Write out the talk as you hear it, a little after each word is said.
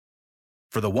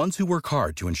For the ones who work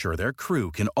hard to ensure their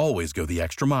crew can always go the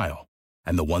extra mile,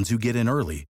 and the ones who get in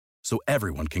early so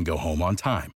everyone can go home on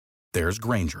time, there's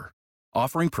Grainger,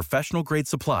 offering professional-grade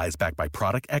supplies backed by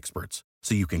product experts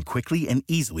so you can quickly and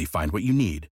easily find what you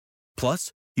need.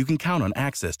 Plus, you can count on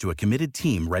access to a committed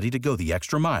team ready to go the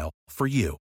extra mile for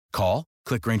you. Call,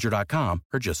 click Grainger.com,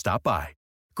 or just stop by.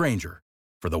 Grainger,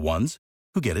 for the ones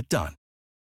who get it done.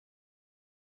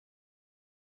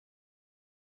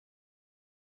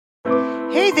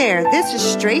 Hey there, this is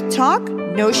Straight Talk,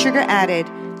 No Sugar Added.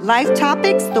 Life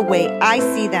topics the way I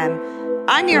see them.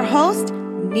 I'm your host,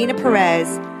 Nina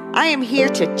Perez. I am here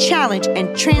to challenge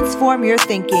and transform your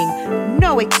thinking.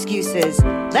 No excuses.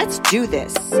 Let's do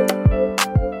this.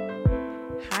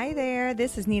 Hi there,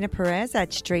 this is Nina Perez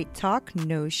at Straight Talk,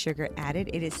 No Sugar Added.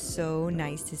 It is so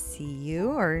nice to see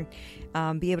you or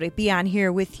be able to be on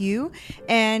here with you.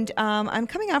 And I'm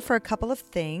coming out for a couple of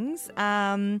things.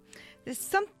 There's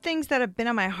some things that have been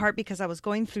on my heart because I was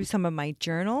going through some of my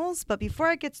journals. But before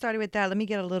I get started with that, let me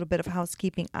get a little bit of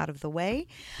housekeeping out of the way.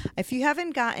 If you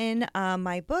haven't gotten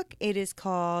my book, it is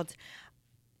called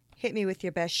Hit Me With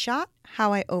Your Best Shot,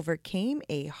 How I Overcame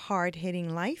a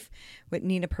Hard-Hitting Life with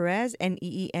Nina Perez,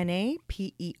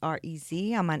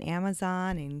 Neenaperez. I'm on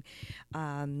Amazon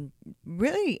and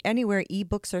really anywhere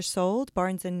ebooks are sold,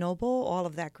 Barnes & Noble, all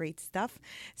of that great stuff.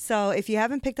 So if you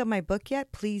haven't picked up my book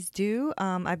yet, please do.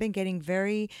 I've been getting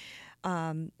very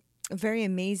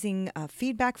amazing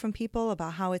feedback from people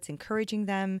about how it's encouraging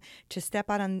them to step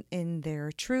out in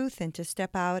their truth and to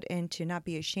step out and to not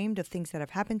be ashamed of things that have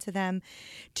happened to them,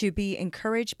 to be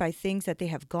encouraged by things that they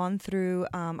have gone through.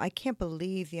 I can't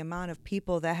believe the amount of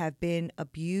people that have been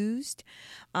abused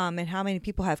and how many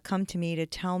people have come to me to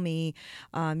tell me,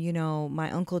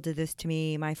 my uncle did this to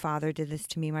me, my father did this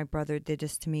to me, my brother did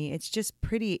this to me. It's just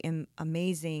pretty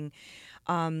amazing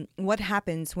what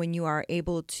happens when you are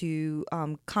able to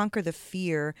conquer the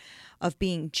fear of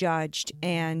being judged,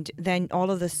 and then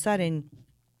all of a sudden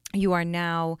you are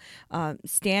now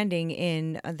standing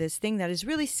in this thing that is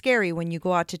really scary when you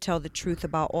go out to tell the truth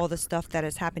about all the stuff that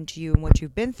has happened to you and what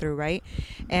you've been through, right?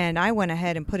 And I went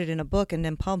ahead and put it in a book and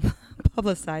then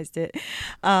publicized it.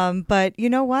 But you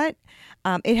know what?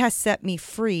 It has set me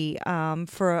free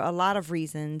for a lot of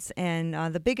reasons.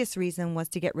 And the biggest reason was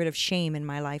to get rid of shame in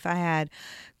my life. I had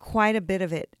quite a bit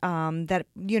of it that,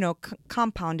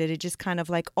 compounded. It just kind of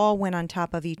like all went on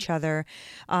top of each other.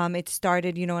 It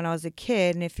started, when I was a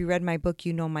kid. And if you read my book,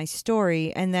 you know my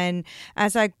story. And then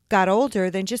as I got older,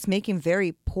 then just making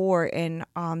very poor and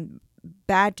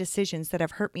bad decisions that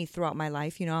have hurt me throughout my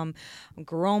life. I'm a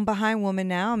grown behind woman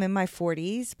now. I'm in my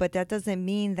 40s, but that doesn't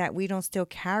mean that we don't still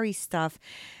carry stuff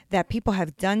that people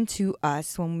have done to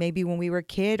us when we were a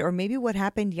kid, or maybe what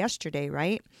happened yesterday,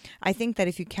 right? I think that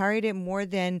if you carried it more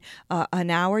than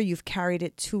an hour, you've carried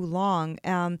it too long.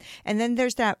 And then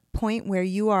there's that point where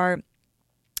you are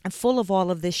full of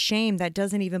all of this shame that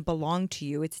doesn't even belong to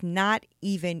you. It's not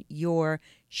even your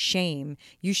shame.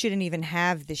 You shouldn't even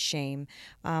have this shame.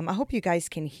 I hope you guys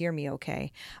can hear me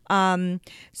okay. I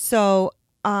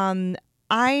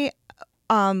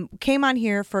came on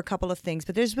here for a couple of things,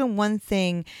 but there's been one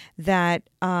thing that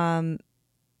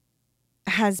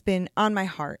has been on my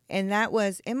heart, and that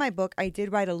was in my book. I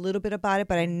did write a little bit about it,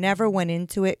 but I never went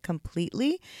into it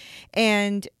completely.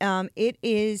 And it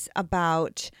is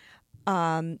about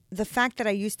the fact that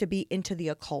I used to be into the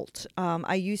occult.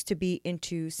 I used to be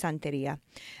into Santeria.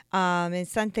 And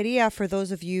Santeria, for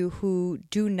those of you who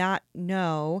do not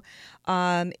know,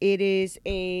 it is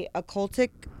a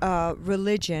occultic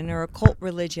religion or occult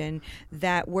religion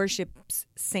that worships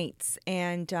saints,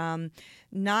 and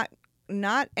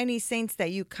not any saints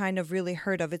that you kind of really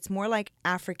heard of. It's more like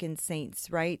African saints,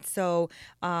 right? So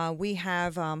we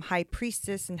have high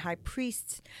priestess and high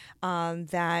priests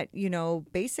that,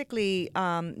 basically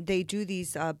they do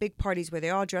these big parties where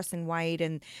they're all dressed in white,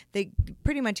 and they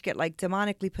pretty much get like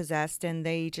demonically possessed, and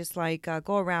they just like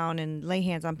go around and lay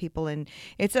hands on people. And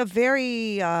it's a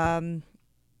very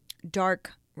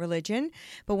dark religion.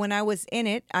 But when I was in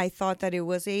it, I thought that it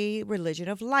was a religion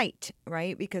of light,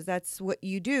 right? Because that's what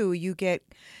you do. You get,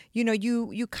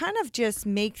 you kind of just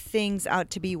make things out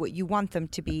to be what you want them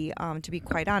to be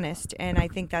quite honest. And I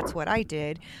think that's what I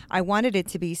did. I wanted it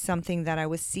to be something that I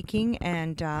was seeking,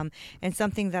 and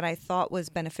something that I thought was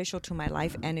beneficial to my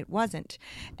life, and it wasn't.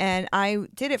 And I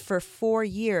did it for 4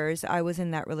 years. I was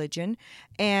in that religion.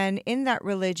 And in that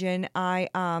religion, I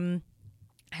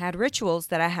had rituals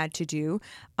that I had to do,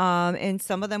 and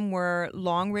some of them were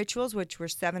long rituals, which were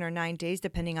 7 or 9 days,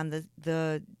 depending on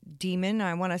the demon.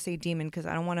 I want to say demon because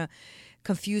I don't want to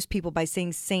confuse people by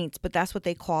saying saints, but that's what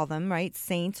they call them, right?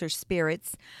 Saints or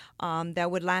spirits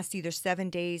that would last either 7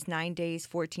 days, 9 days,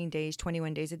 14 days,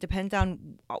 21 days. It depends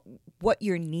on what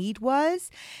your need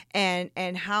was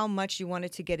and how much you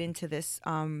wanted to get into this,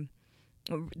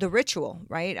 the ritual,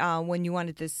 right? When you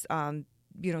wanted this,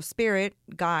 spirit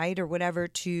guide or whatever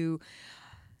to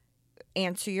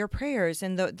answer your prayers.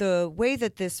 And the way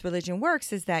that this religion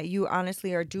works is that you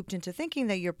honestly are duped into thinking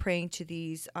that you're praying to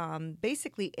these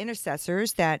basically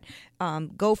intercessors that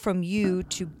go from you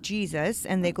to Jesus,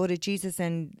 and they go to Jesus,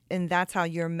 and that's how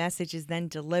your message is then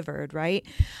delivered, right?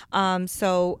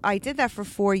 So I did that for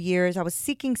 4 years. I was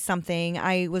seeking something.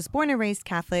 I was born and raised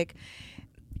Catholic.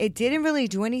 It didn't really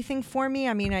do anything for me.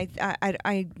 I mean,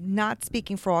 I'm not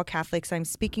speaking for all Catholics. I'm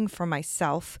speaking for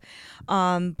myself.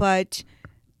 But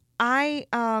I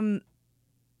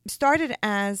started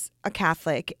as a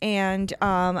Catholic, and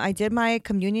I did my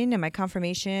communion and my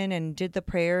confirmation and did the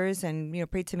prayers and,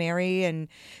 prayed to Mary and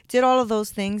did all of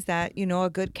those things that, a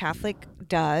good Catholic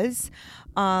does.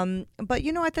 But,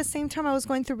 at the same time, I was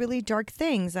going through really dark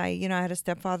things. I had a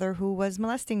stepfather who was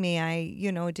molesting me. I,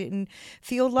 didn't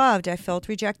feel loved. I felt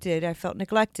rejected. I felt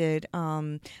neglected.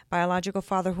 Biological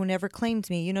father who never claimed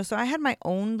me, so I had my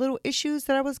own little issues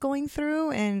that I was going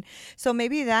through. And so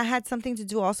maybe that had something to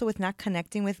do also with not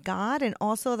connecting with God, and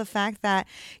also the fact that,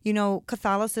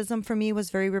 Catholicism for me was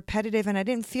very repetitive, and I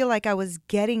didn't feel like I was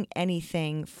getting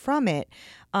anything from it.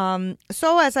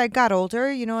 So as I got older,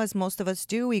 as most of us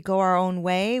do, we go our own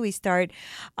way. We start,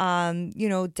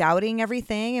 doubting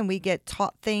everything, and we get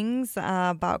taught things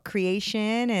about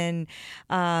creation and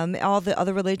all the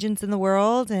other religions in the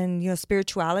world, and,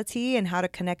 spirituality and how to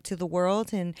connect to the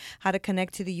world and how to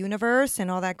connect to the universe and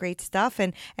all that great stuff.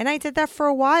 And I did that for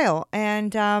a while.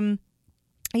 And,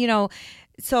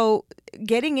 so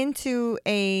getting into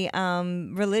a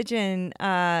religion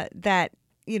that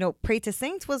pray to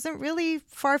saints wasn't really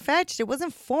far-fetched. It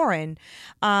wasn't foreign.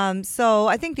 So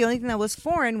I think the only thing that was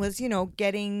foreign was,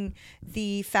 getting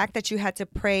the fact that you had to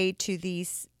pray to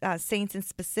these saints in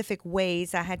specific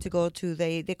ways. I had to go to,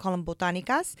 they call them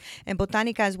botanicas. And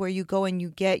botanica is where you go and you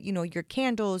get, your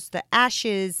candles, the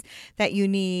ashes that you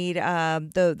need,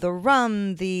 the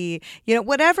rum,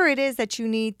 whatever it is that you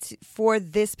need for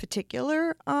this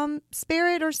particular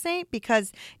spirit or saint,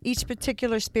 because each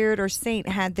particular spirit or saint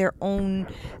had their own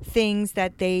things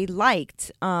that they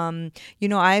liked.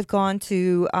 I've gone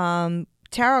to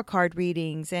tarot card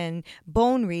readings and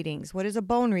bone readings. What is a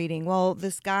bone reading? Well,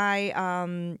 this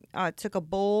guy took a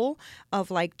bowl of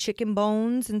like chicken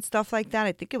bones and stuff like that.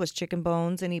 I think it was chicken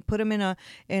bones, and he put them in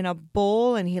a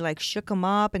bowl, and he like shook them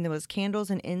up, and there was candles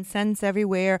and incense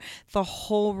everywhere. The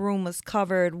whole room was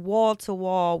covered wall to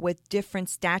wall with different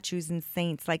statues and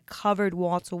saints, like covered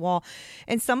wall to wall,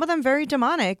 and some of them very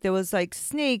demonic. There was like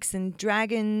snakes and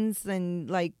dragons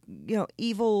and like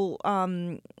evil.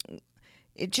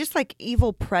 It's just like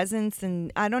evil presence,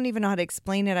 and I don't even know how to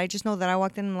explain it. I just know that I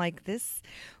walked in like this.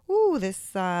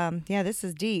 This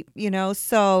is deep,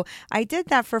 So I did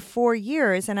that for 4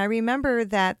 years, and I remember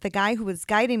that the guy who was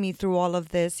guiding me through all of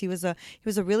this, he was a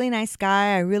really nice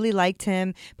guy. I really liked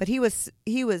him, but he was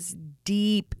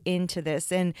deep into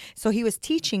this, and so he was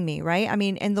teaching me, right? I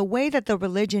mean, and the way that the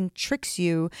religion tricks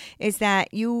you is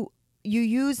that you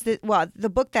use the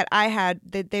book that I had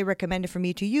that they recommended for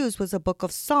me to use was a book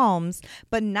of Psalms,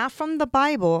 but not from the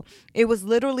Bible. It was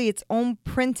literally its own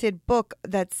printed book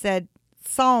that said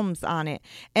Psalms on it.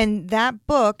 And that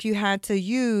book, you had to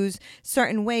use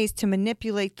certain ways to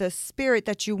manipulate the spirit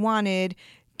that you wanted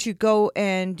to go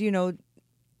and,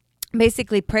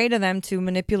 basically pray to them to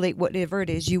manipulate whatever it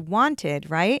is you wanted,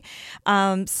 right?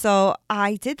 So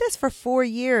I did this for 4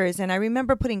 years, and I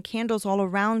remember putting candles all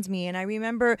around me, and I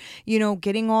remember,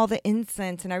 getting all the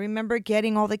incense, and I remember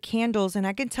getting all the candles, and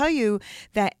I can tell you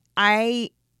that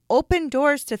I open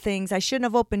doors to things I shouldn't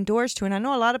have opened doors to. And I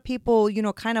know a lot of people,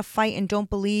 kind of fight and don't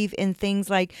believe in things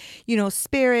like,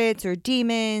 spirits or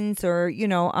demons or,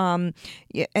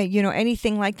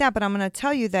 anything like that. But I'm going to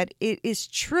tell you that it is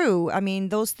true. I mean,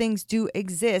 those things do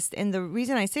exist. And the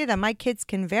reason I say that, my kids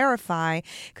can verify,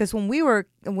 because when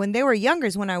they were younger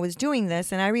is when I was doing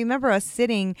this. And I remember us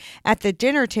sitting at the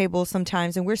dinner table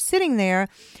sometimes, and we're sitting there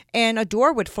and a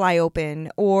door would fly open,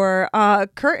 or a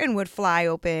curtain would fly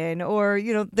open, or,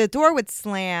 the door would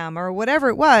slam, or whatever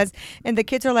it was. And the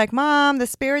kids are like, Mom, the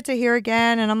spirits are here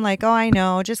again. And I'm like, oh, I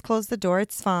know. Just close the door.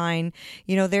 It's fine.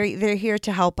 They're here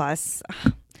to help us.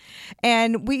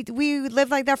 And we lived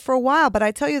like that for a while. But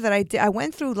I tell you that I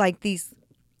went through like these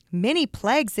mini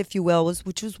plagues, if you will,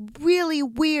 which was really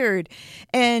weird.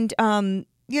 And,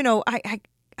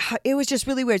 it was just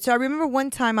really weird. So I remember one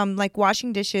time I'm like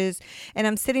washing dishes and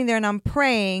I'm sitting there and I'm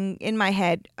praying in my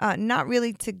head, not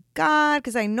really to God,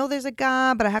 because I know there's a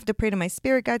God, but I have to pray to my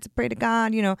spirit guide to pray to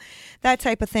God, that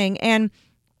type of thing. And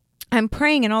I'm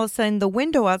praying, and all of a sudden the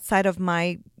window outside of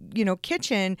my,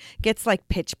 kitchen gets like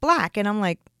pitch black. And I'm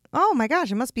like, oh my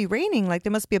gosh, it must be raining. Like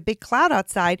there must be a big cloud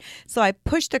outside. So I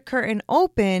push the curtain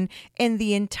open and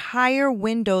the entire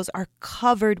windows are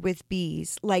covered with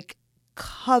bees, like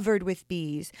covered with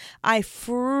bees. I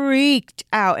freaked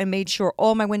out and made sure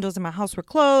all my windows in my house were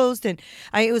closed, and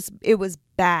it was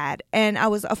bad. And I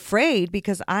was afraid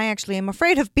because I actually am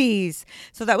afraid of bees.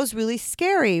 So that was really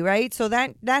scary, right? So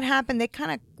that happened. They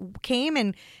kind of came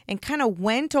and kind of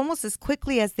went almost as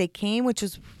quickly as they came, which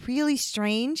was really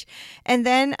strange. And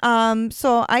then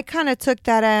so I kind of took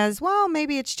that as, well,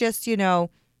 maybe it's just,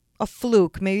 a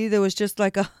fluke. Maybe there was just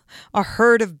like a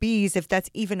herd of bees, if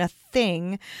that's even a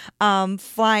thing,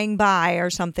 flying by or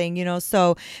something,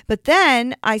 So, but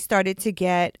then I started to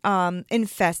get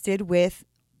infested with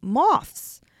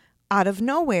moths out of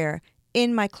nowhere,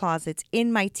 in my closets,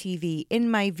 in my TV, in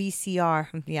my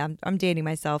VCR. Yeah, I'm dating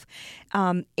myself.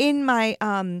 In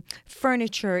my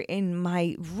furniture, in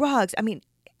my rugs. I mean,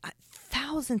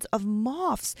 thousands of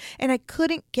moths, and I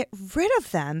couldn't get rid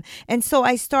of them. And so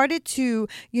I started to,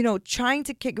 trying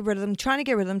to get rid of them, trying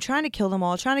to kill them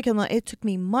all. It took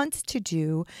me months to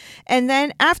do. And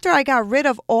then after I got rid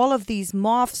of all of these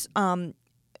moths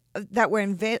that were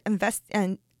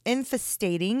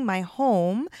infestating my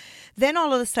home, then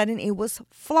all of a sudden it was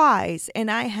flies,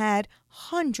 and I had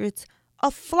hundreds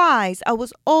of flies. I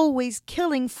was always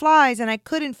killing flies, and I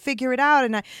couldn't figure it out.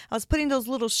 And I was putting those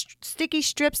little sticky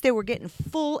strips. They were getting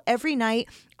full every night.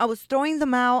 I was throwing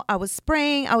them out. I was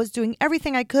spraying. I was doing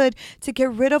everything I could to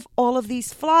get rid of all of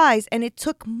these flies. And it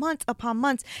took months upon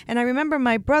months. And I remember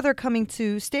my brother coming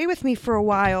to stay with me for a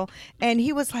while. And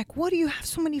he was like, "What do you have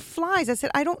so many flies?" I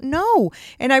said, "I don't know."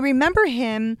 And I remember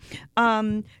him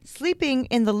sleeping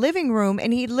in the living room.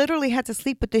 And he literally had to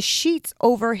sleep with the sheets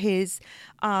over his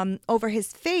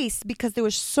face because there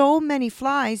were so many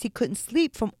flies. He couldn't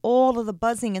sleep from all of the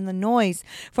buzzing and the noise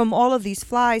from all of these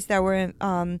flies that were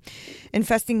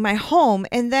infesting my home.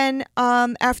 And then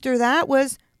after that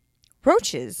was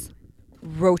roaches.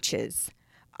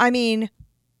 I mean,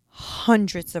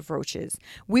 hundreds of roaches.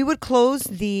 We would close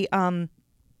the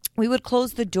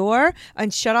door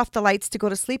and shut off the lights to go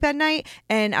to sleep at night.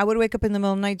 And I would wake up in the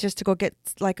middle of the night just to go get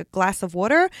like a glass of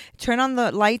water, turn on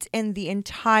the lights, and the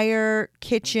entire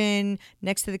kitchen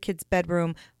next to the kids'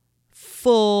 bedroom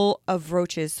full of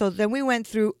roaches. So then we went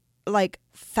through like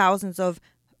thousands of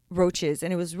roaches,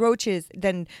 and it was roaches.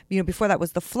 Then, before that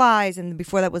was the flies, and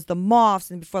before that was the moths,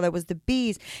 and before that was the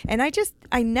bees. And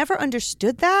I never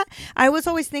understood that. I was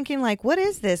always thinking like, what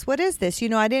is this? I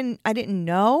didn't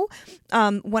know.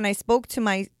 When I spoke to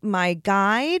my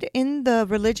guide in the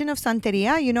religion of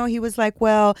Santeria, he was like,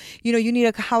 well, you need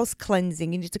a house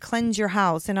cleansing. You need to cleanse your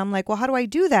house. And I'm like, well, how do I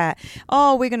do that?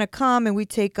 Oh, we're going to come and we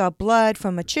take blood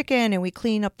from a chicken and we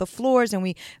clean up the floors, and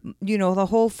we,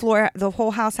 the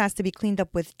whole house has to be cleaned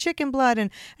up with chicken blood.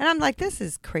 And I'm like, this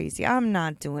is crazy. I am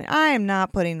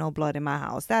not putting no blood in my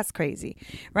house. That's crazy.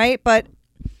 Right. But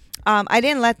I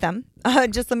didn't let them.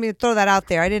 Just let me throw that out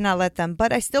there. I did not let them,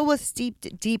 but I still was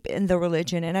steeped deep in the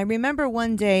religion. And I remember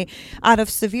one day, out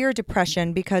of severe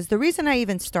depression, because the reason I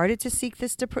even started to seek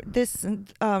this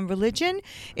religion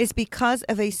is because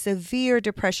of a severe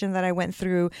depression that I went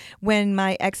through when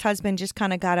my ex-husband just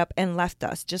kind of got up and left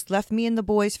us, just left me and the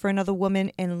boys for another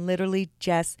woman, and literally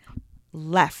just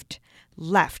left,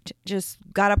 just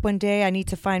got up one day, I need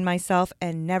to find myself,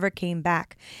 and never came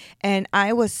back. And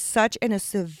I was such in a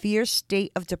severe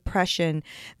state of depression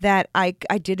that I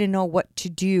didn't know what to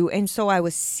do. And so I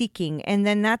was seeking. And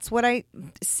then that's what I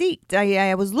seeked.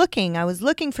 I was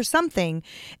looking for something.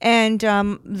 And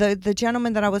the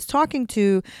gentleman that I was talking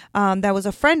to, that was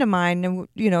a friend of mine, and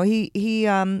he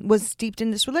was steeped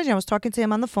in this religion. I was talking to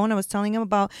him on the phone. I was telling him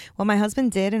about what my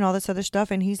husband did and all this other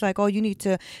stuff. And he's like, "Oh, you need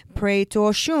to pray to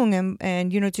Oshun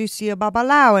and to see a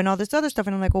Babalao and all this other stuff."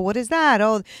 And I'm like, "Well, what is that?"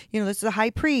 "Oh, this is a high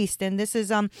priest, and this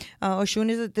is Oshun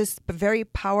is this very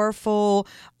powerful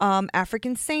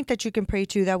African saint that you can pray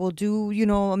to that will do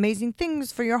amazing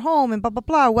things for your home and blah blah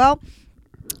blah." Well,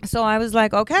 So I was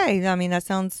like, okay, I mean, that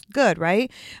sounds good,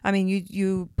 right? I mean,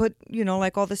 you put,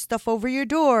 like all this stuff over your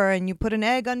door, and you put an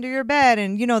egg under your bed.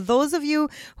 And, those of you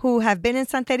who have been in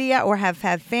Santeria or have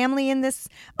had family in this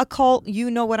occult,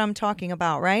 you know what I'm talking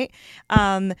about, right?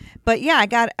 But yeah,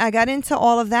 I got into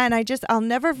all of that, and I'll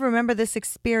never remember this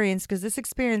experience, because this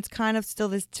experience kind of still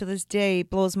to this day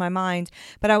blows my mind.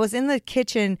 But I was in the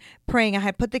kitchen praying. I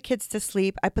had put the kids to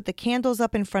sleep. I put the candles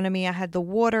up in front of me. I had the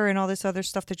water and all this other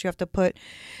stuff that you have to put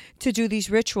to do these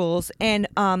rituals. And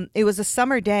it was a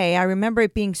summer day. I remember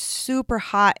it being super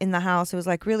hot in the house. It was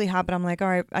like really hot, but I'm like, all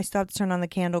right, I still have to turn on the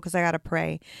candle because I got to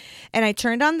pray. And I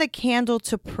turned on the candle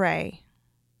to pray,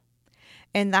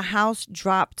 and the house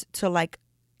dropped to like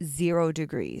 0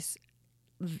 degrees.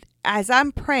 As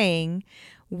I'm praying,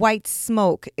 white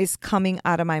smoke is coming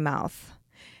out of my mouth.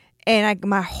 And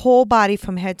my whole body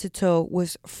from head to toe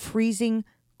was freezing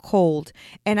cold.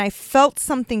 And I felt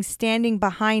something standing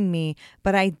behind me,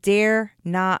 but I dare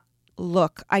not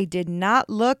look. I did not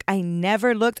look. I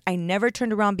never looked. I never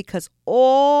turned around, because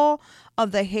all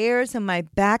of the hairs in my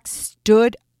back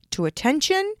stood to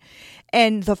attention.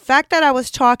 And the fact that I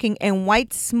was talking and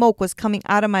white smoke was coming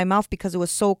out of my mouth because it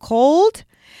was so cold,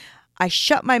 I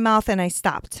shut my mouth and I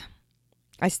stopped.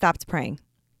 I stopped praying.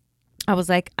 I was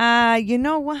like, you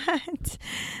know what?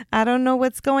 I don't know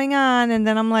what's going on. And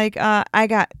then I'm like, I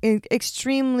got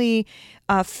extremely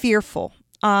fearful.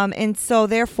 And so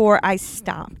therefore I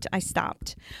stopped. I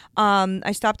stopped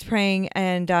praying,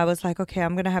 and I was like, okay,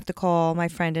 I'm going to have to call my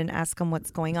friend and ask him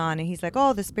what's going on. And he's like,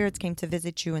 oh, the spirits came to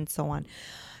visit you and so on.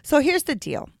 So here's the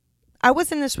deal. I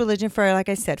was in this religion for, like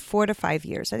I said, 4 to 5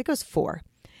 years. I think it was 4.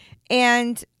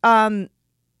 And I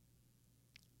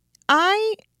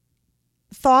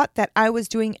thought that I was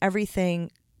doing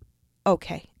everything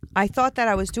okay. I thought that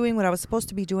I was doing what I was supposed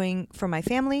to be doing for my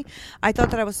family. I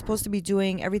thought that I was supposed to be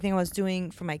doing everything I was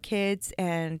doing for my kids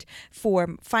and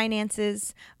for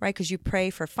finances, right? Because you pray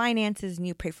for finances, and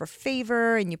you pray for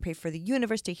favor, and you pray for the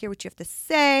universe to hear what you have to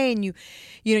say, and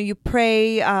you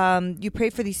pray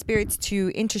for these spirits to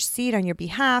intercede on your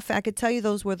behalf. I could tell you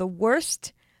those were the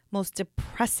worst, most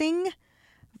depressing,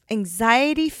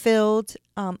 anxiety-filled,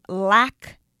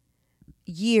 lack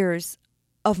years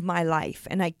of my life.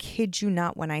 And I kid you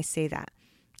not when I say that.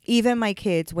 Even my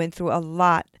kids went through a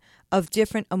lot of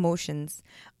different emotions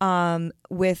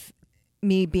with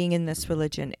me being in this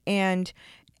religion. And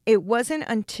it wasn't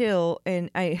until, and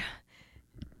I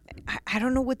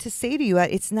don't know what to say to you.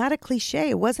 It's not a cliche.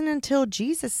 It wasn't until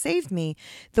Jesus saved me.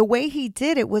 The way he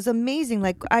did it was amazing.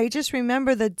 Like, I just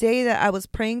remember the day that I was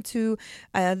praying to,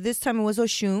 this time it was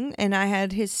Oshun, and I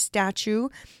had his statue,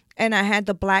 and I had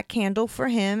the black candle for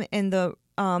him, and the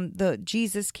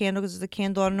Jesus candle, because it's a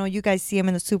candle. I don't know. You guys see them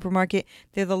in the supermarket.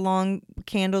 They're the long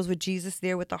candles with Jesus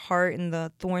there with the heart and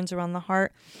the thorns around the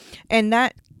heart. And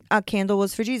that candle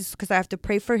was for Jesus, because I have to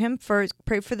pray for him first,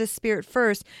 pray for the spirit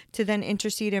first, to then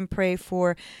intercede and pray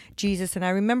for Jesus. And I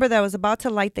remember that I was about to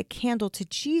light the candle to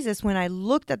Jesus when I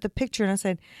looked at the picture and I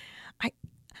said,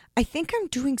 I think I'm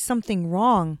doing something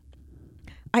wrong.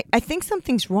 I think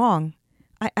something's wrong.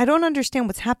 I don't understand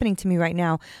what's happening to me right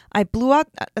now. I blew out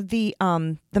the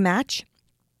match.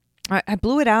 I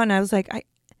blew it out, and I was like,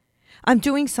 I'm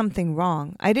doing something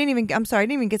wrong. I didn't even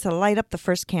get to light up the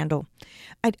first candle.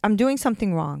 I'm doing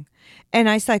something wrong. And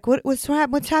I was like,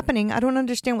 what's happening? I don't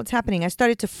understand what's happening. I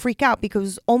started to freak out, because it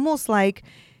was almost like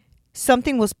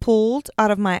something was pulled out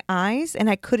of my eyes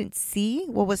and I couldn't see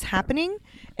what was happening.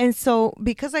 And so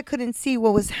because I couldn't see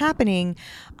what was happening,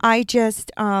 I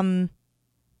just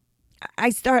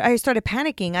I started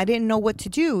panicking. I didn't know what to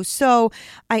do. So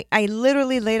I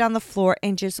literally laid on the floor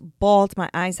and just bawled my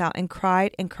eyes out and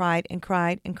cried and cried and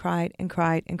cried and cried and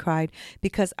cried and cried,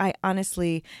 because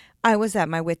I was at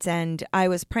my wit's end. I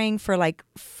was praying for like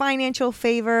financial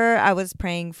favor. I was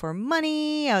praying for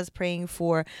money. I was praying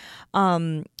for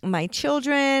my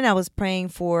children. I was praying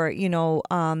for,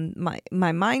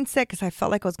 my mindset, because I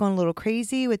felt like I was going a little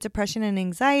crazy with depression and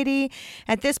anxiety.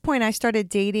 At this point, I started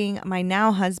dating my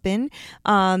now husband.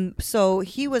 So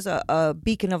he was a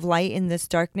beacon of light in this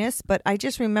darkness. But I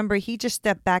just remember he just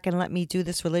stepped back and let me do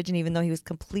this religion, even though he was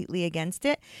completely against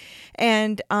it.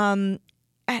 And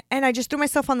I just threw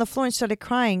myself on the floor and started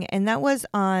crying. And that was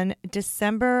on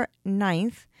December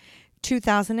 9th,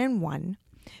 2001.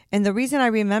 And the reason I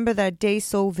remember that day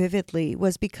so vividly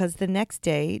was because the next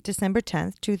day, December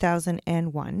 10th,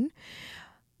 2001,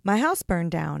 my house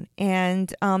burned down.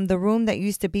 And the room that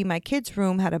used to be my kids'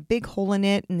 room had a big hole in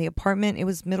it in the apartment. It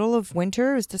was middle of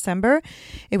winter. It was December.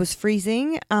 It was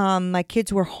freezing. My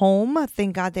kids were home.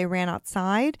 Thank God they ran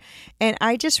outside. And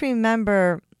I just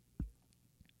remember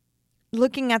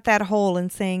looking at that hole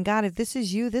and saying, God, if this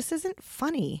is you, this isn't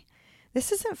funny.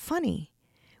 This isn't funny.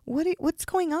 What's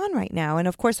going on right now? And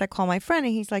of course I call my friend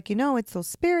and he's like, it's those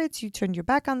spirits. You turned your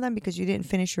back on them because you didn't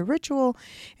finish your ritual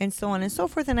and so on and so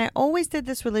forth. And I always did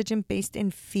this religion based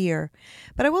in fear.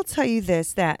 But I will tell you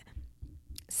this, that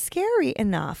scary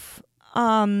enough,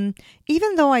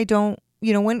 even though I don't,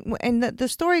 the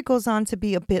story goes on to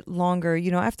be a bit longer,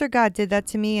 after God did that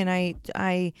to me and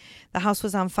the house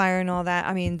was on fire and all that.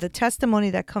 I mean, the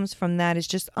testimony that comes from that is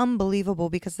just unbelievable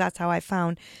because that's how I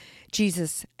found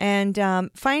Jesus. And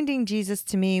finding Jesus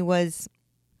to me was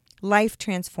life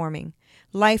transforming.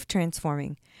 But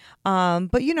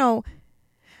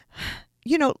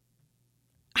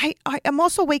I'm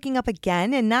also waking up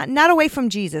again and not away from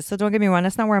Jesus. So don't get me wrong.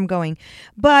 That's not where I'm going.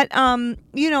 But,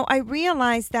 I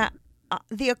realized that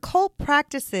the occult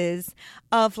practices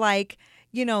of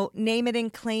name it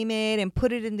and claim it and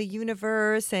put it in the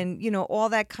universe and, all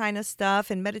that kind of stuff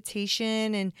and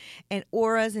meditation and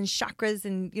auras and chakras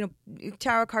and,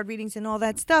 tarot card readings and all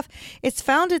that stuff. It's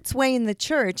found its way in the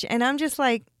church. And I'm just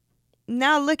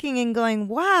now looking and going,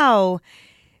 wow,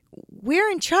 we're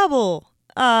in trouble.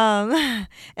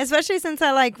 Especially since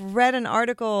I read an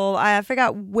article, I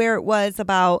forgot where it was,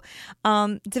 about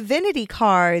divinity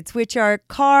cards, which are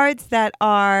cards that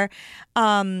are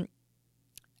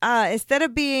instead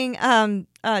of being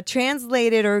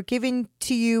translated or given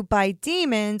to you by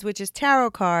demons, which is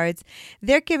tarot cards,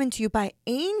 they're given to you by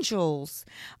angels.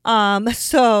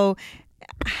 So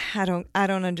I don't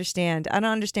understand. I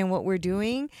don't understand what we're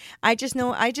doing. I just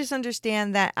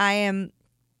understand that I am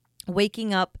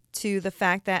waking up to the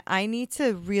fact that I need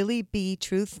to really be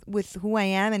truth with who I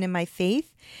am and in my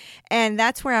faith. And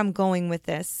that's where I'm going with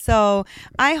this. So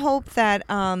I hope that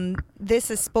this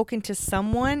has spoken to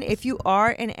someone. If you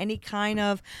are in any kind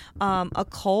of a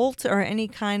cult or any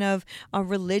kind of a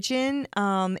religion,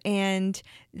 and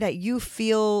that you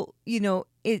feel,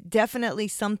 it definitely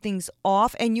something's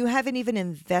off and you haven't even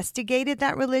investigated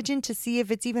that religion to see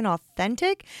if it's even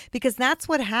authentic, because that's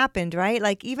what happened, right?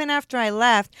 Even after I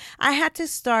left, I had to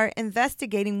start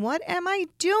investigating, what am I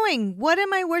doing? What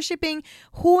am I worshiping?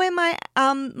 Who am I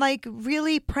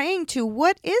really praying to?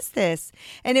 What is this?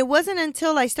 And it wasn't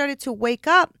until I started to wake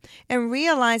up and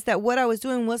realize that what I was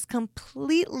doing was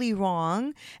completely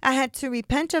wrong. I had to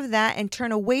repent of that and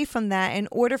turn away from that in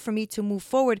order for me to move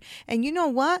forward. And you know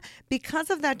what? Because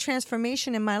of that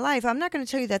transformation in my life, I'm not going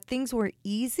to tell you that things were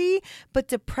easy, but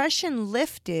depression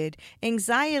lifted,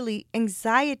 anxiety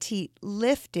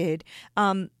lifted,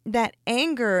 that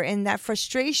anger and that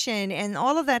frustration and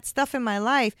all of that stuff in my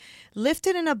life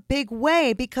lifted in a big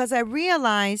way, because I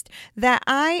realized that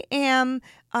I am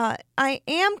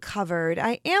covered.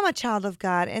 I am a child of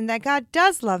God, and that God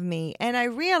does love me. And I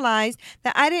realized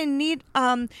that I didn't need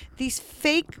these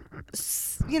fake,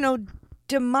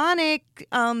 demonic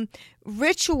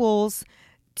rituals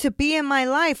to be in my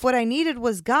life. What I needed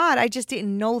was God. I just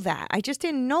didn't know that.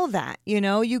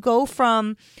 You go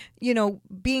from,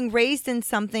 being raised in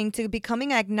something to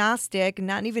becoming agnostic,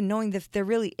 not even knowing if there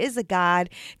really is a God,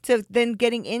 to then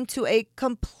getting into a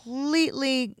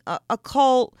completely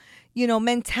occult,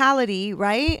 mentality,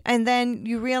 right? And then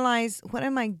you realize, what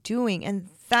am I doing? And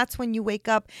that's when you wake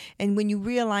up and when you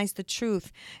realize the truth.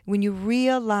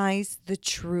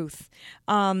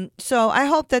 So I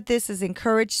hope that this has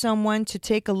encouraged someone to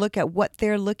take a look at what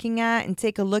they're looking at and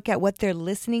take a look at what they're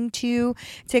listening to.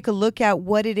 Take a look at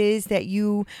what it is that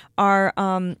you are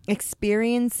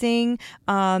experiencing.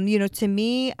 To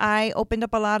me, I opened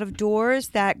up a lot of doors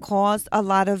that caused a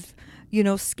lot of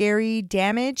scary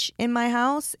damage in my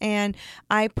house. And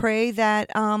I pray that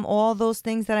all those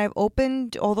things that I've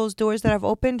opened, all those doors that I've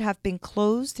opened have been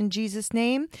closed in Jesus'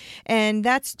 name. And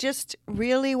that's just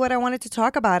really what I wanted to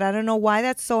talk about. I don't know why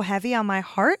that's so heavy on my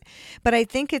heart, but I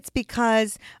think it's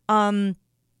because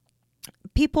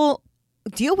people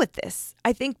deal with this.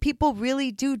 I think people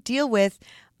really do deal with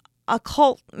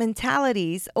occult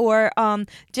mentalities or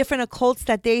different occults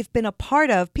that they've been a part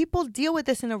of. People deal with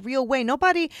this in a real way.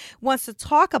 Nobody wants to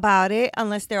talk about it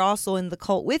unless they're also in the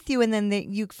cult with you, and then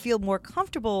you feel more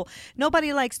comfortable.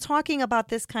 Nobody likes talking about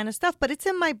this kind of stuff, but it's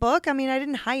in my book. I mean, I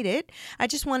didn't hide it. I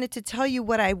just wanted to tell you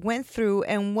what I went through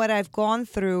and what I've gone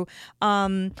through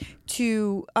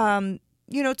to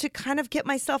kind of get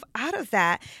myself out of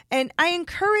that. And I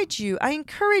encourage you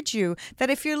that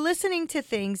if you're listening to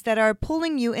things that are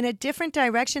pulling you in a different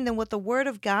direction than what the Word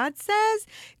of God says,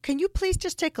 can you please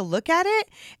just take a look at it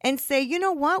and say, you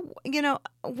know what,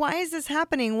 why is this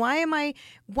happening? Why am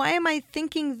I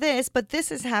thinking this, but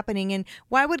this is happening? And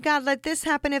why would God let this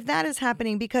happen if that is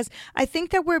happening? Because I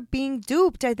think that we're being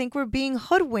duped. I think we're being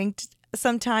hoodwinked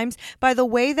sometimes by the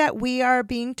way that we are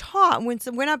being taught. When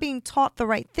we're not being taught the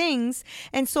right things.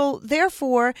 And so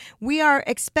therefore we are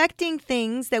expecting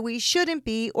things that we shouldn't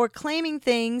be, or claiming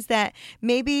things that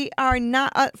maybe are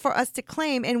not for us to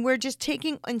claim. And we're just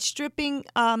taking and stripping,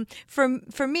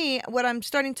 for me, what I'm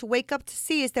starting to wake up to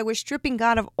see is that we're stripping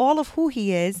God of all of who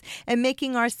he is and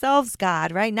making ourselves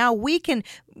God, right? Now we can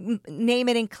name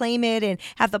it and claim it and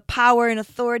have the power and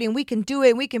authority, and we can do it,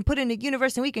 and we can put it in the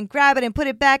universe, and we can grab it and put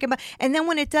it back. And then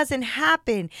when it doesn't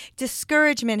happen,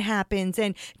 discouragement happens,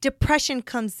 and depression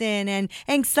comes in, and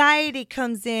anxiety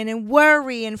comes in, and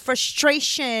worry and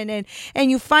frustration,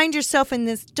 and you find yourself in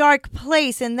this dark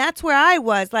place. And that's where I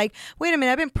was like, wait a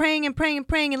minute, I've been praying and praying and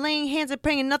praying and laying hands and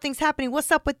praying, and nothing's happening.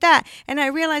 What's up with that? And I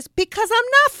realized, because I'm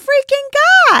not freaking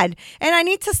God, and I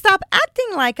need to stop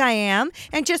acting like I am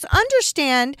and just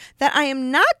understand that I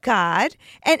am not God,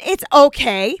 and it's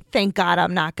okay. Thank God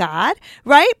I'm not God,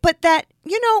 right? But that,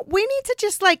 we need to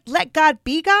just like let God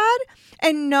be God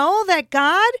and know that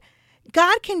God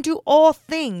can do all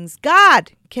things.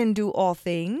 God can do all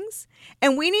things.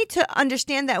 And we need to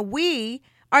understand that we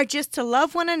are just to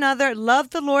love one another,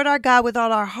 love the Lord our God with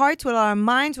all our hearts, with all our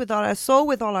minds, with all our soul,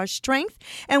 with all our strength.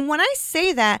 And when I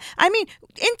say that, I mean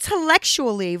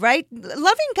intellectually, right?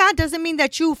 Loving God doesn't mean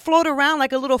that you float around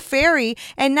like a little fairy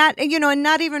and not, and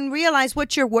not even realize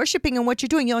what you're worshiping and what you're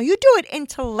doing. You do it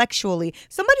intellectually.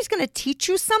 Somebody's going to teach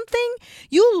you something.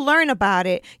 You learn about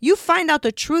it. You find out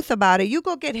the truth about it. You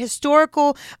go get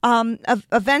historical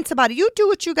events about it. You do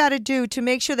what you got to do to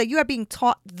make sure that you are being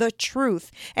taught the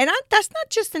truth. And that's not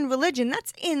just in religion,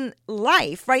 that's in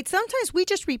life, right? Sometimes we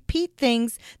just repeat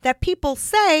things that people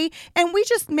say and we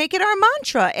just make it our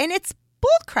mantra, and it's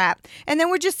bullcrap. And then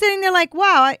we're just sitting there like,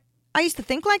 wow, I used to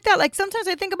think like that. Like sometimes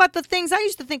I think about the things I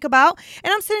used to think about,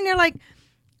 and I'm sitting there like,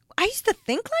 I used to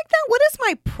think like that? What is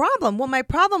my problem? Well, my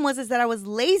problem is that I was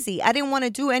lazy. I didn't want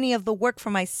to do any of the work for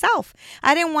myself.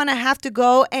 I didn't want to have to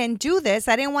go and do this.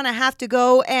 I didn't want to have to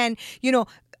go and,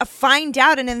 find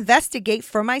out and investigate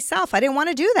for myself. I didn't want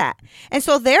to do that. And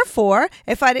so therefore,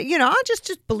 if I'll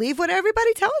just believe what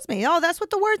everybody tells me. Oh, that's what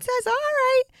the word says. All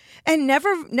right. And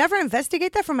never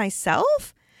investigate that for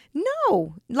myself?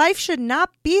 No, life should not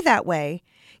be that way.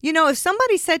 If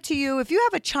somebody said to you, if you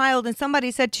have a child and somebody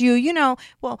said to you,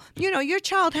 your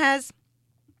child has,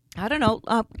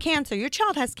 cancer. Your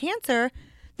child has cancer.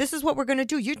 This is what we're going to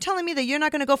do. You're telling me that you're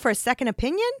not going to go for a second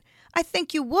opinion? I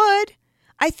think you would.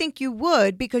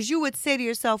 Because you would say to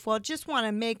yourself, well, just want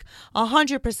to make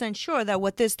 100% sure that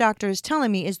what this doctor is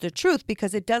telling me is the truth,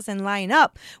 because it doesn't line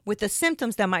up with the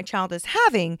symptoms that my child is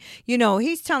having.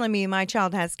 He's telling me my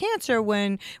child has cancer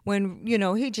when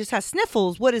he just has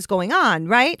sniffles. What is going on,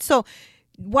 right? So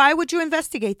why would you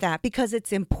investigate that? Because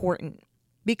it's important.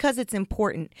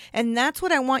 And that's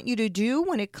what I want you to do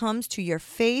when it comes to your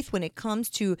faith, when it comes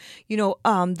to,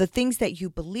 the things that you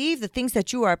believe, the things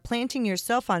that you are planting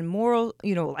yourself on moral,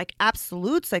 like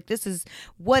absolutes, like this is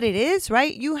what it is,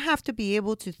 right? You have to be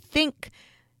able to think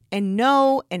and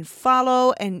know and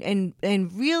follow and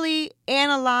really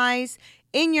analyze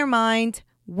in your mind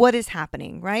what is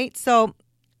happening, right? So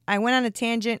I went on a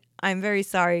tangent. I'm very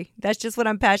sorry. That's just what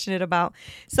I'm passionate about.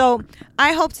 So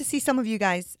I hope to see some of you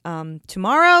guys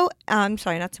tomorrow. I'm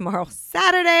sorry, not tomorrow,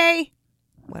 Saturday.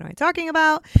 What am I talking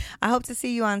about? I hope to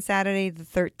see you on Saturday the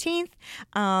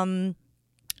 13th.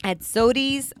 At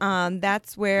Zodi's.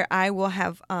 That's where I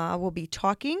will be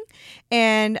talking.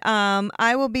 And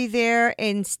I will be there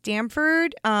in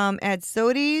Stamford at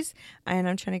Zodi's. And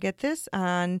I'm trying to get this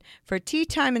on for tea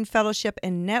time and fellowship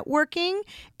and networking.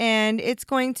 And it's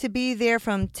going to be there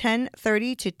from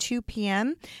 10:30 to 2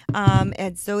 p.m.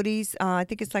 At Zodi's. I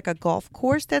think it's like a golf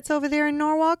course that's over there in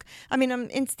Norwalk. I'm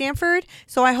in Stamford.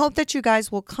 So I hope that you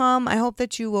guys will come. I hope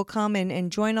that you will come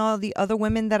and join all the other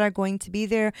women that are going to be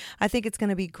there. I think it's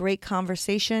going to be great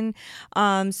conversation.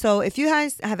 So if you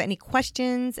guys have any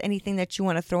questions, anything that you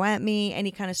want to throw at me,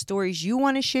 any kind of stories you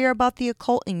want to share about the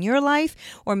occult in your life,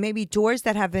 or maybe doors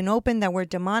that have been opened that were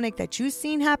demonic that you've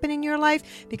seen happen in your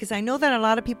life, because I know that a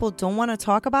lot of people don't want to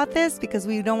talk about this because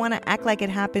we don't want to act like it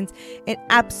happens. It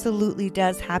absolutely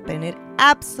does happen. It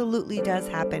absolutely does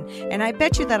happen. And I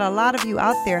bet you that a lot of you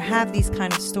out there have these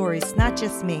kind of stories, not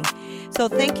just me. So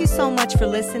thank you so much for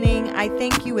listening. I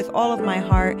thank you with all of my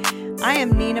heart. I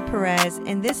am Nina Perez,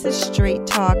 and this is Straight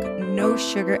Talk, no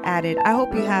sugar added. I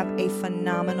hope you have a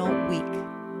phenomenal week.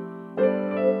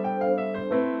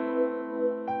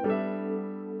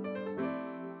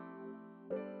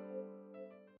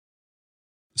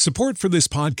 Support for this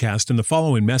podcast and the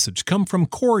following message come from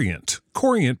Corient.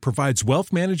 Corient provides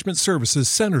wealth management services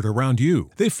centered around you.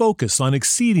 They focus on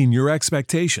exceeding your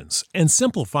expectations and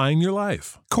simplifying your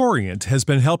life. Corient has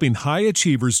been helping high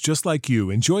achievers just like you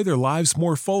enjoy their lives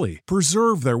more fully,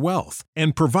 preserve their wealth,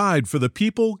 and provide for the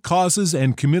people, causes,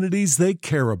 and communities they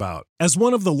care about. As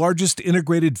one of the largest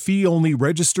integrated fee-only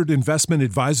registered investment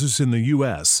advisors in the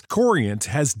U.S., Corient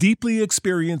has deeply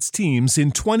experienced teams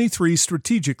in 23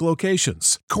 strategic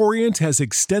locations. Corient has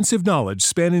extensive knowledge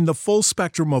spanning the full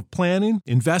spectrum of planning,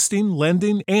 investing,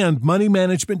 lending, and money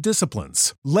management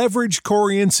disciplines. Leverage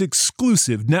Corient's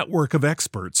exclusive network of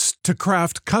experts to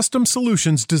craft custom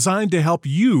solutions designed to help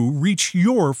you reach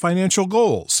your financial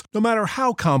goals, no matter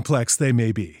how complex they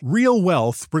may be. Real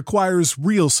wealth requires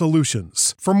real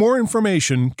solutions. For more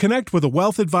information, connect with a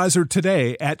wealth advisor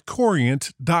today at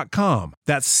Corient.com.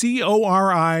 That's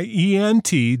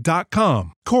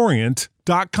Corient.com.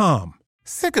 Corient.com.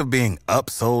 Sick of being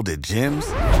upsold at gyms?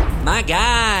 My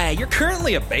guy, you're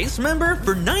currently a base member.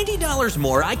 For $90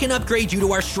 more, I can upgrade you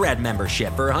to our Shred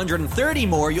membership. For $130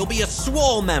 more, you'll be a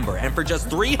Swole member. And for just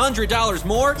 $300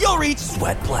 more, you'll reach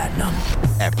Sweat Platinum.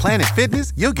 At Planet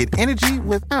Fitness, you'll get energy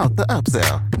without the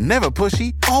upsell. Never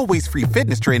pushy, always free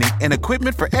fitness training and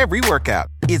equipment for every workout.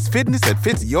 It's fitness that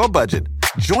fits your budget.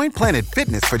 Join Planet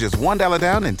Fitness for just $1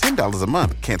 down and $10 a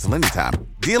month. Cancel anytime.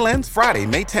 Deal ends Friday,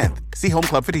 May 10th. See Home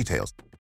Club for details.